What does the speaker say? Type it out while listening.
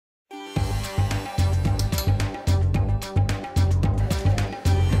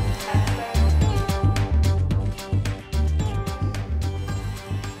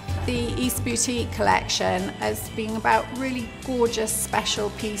boutique collection as being about really gorgeous special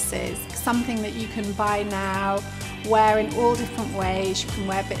pieces, something that you can buy now, wear in all different ways. You can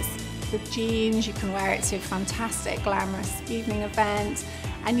wear bits with jeans, you can wear it to a fantastic glamorous evening event,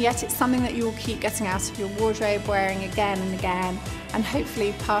 and yet it's something that you will keep getting out of your wardrobe, wearing again and again, and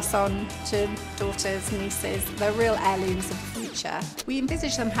hopefully pass on to daughters, nieces. They're real heirlooms of the future. We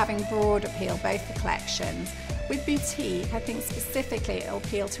envisage them having broad appeal, both the collections. With boutique, I think specifically it will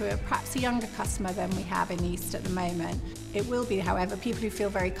appeal to perhaps a younger customer than we have in East at the moment. It will be, however, people who feel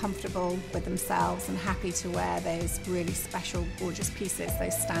very comfortable with themselves and happy to wear those really special, gorgeous pieces,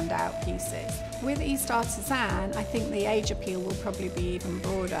 those standout pieces. With East Artisan, I think the age appeal will probably be even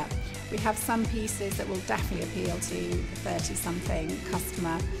broader. We have some pieces that will definitely appeal to the 30-something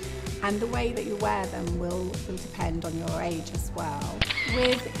customer, and the way that you wear them will depend on your age as well.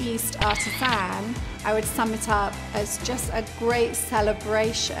 With East Artisan, I would sum it up as just a great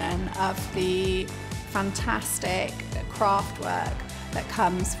celebration of the fantastic craft work that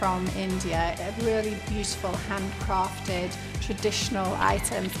comes from India. Really beautiful, handcrafted, traditional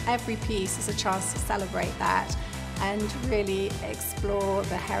items. Every piece is a chance to celebrate that and really explore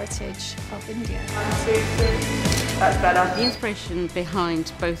the heritage of India. 1, 2, 3. That's better. The inspiration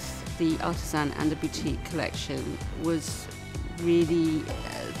behind both the Artisan and the boutique collection was really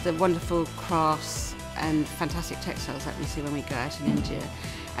the wonderful crafts and fantastic textiles that we see when we go out in India,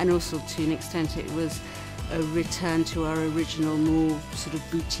 and also to an extent it was a return to our original, more sort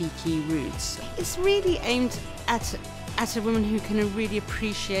of boutique-y roots. It's really aimed at a woman who can really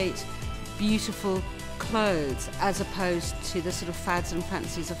appreciate beautiful clothes as opposed to the sort of fads and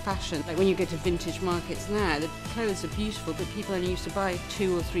fancies of fashion. Like when you go to vintage markets now, the clothes are beautiful, but people only used to buy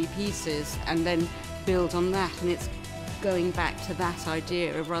 2 or 3 pieces and then build on that, and it's going back to that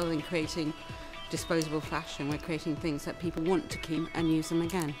idea of, rather than creating disposable fashion, we're creating things that people want to keep and use them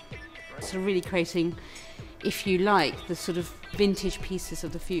again. So really creating, if you like, the sort of vintage pieces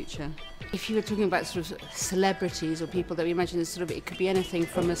of the future. If you were talking about sort of celebrities or people that we imagine as sort of, it could be anything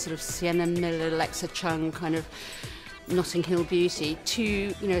from a sort of Sienna Miller, Alexa Chung kind of Notting Hill beauty to,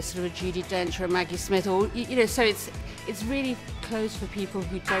 you know, sort of a Judi Dench or a Maggie Smith, or, you know, so it's really clothes for people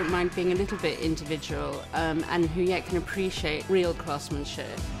who don't mind being a little bit individual and who yet can appreciate real craftsmanship.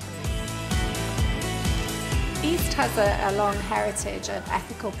 East has a long heritage of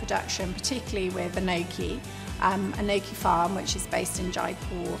ethical production, particularly with Anoki Farm, which is based in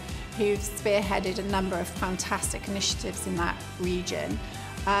Jaipur, who've spearheaded a number of fantastic initiatives in that region.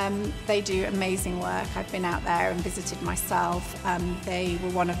 They do amazing work. I've been out there and visited myself. They were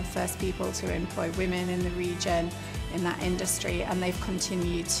one of the first people to employ women in the region in that industry, and they've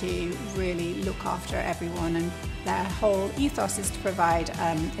continued to really look after everyone, and their whole ethos is to provide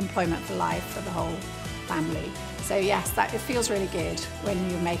employment for life for the whole family. So yes, it feels really good when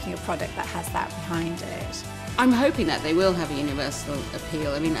you're making a product that has that behind it. I'm hoping that they will have a universal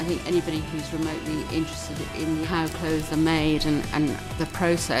appeal. I mean, I think anybody who's remotely interested in how clothes are made and the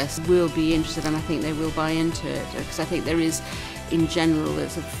process will be interested, and I think they will buy into it, because I think there is, in general,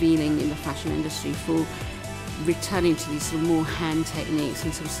 there's a feeling in the fashion industry for returning to these sort of more hand techniques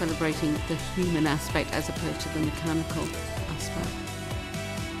and sort of celebrating the human aspect as opposed to the mechanical aspect.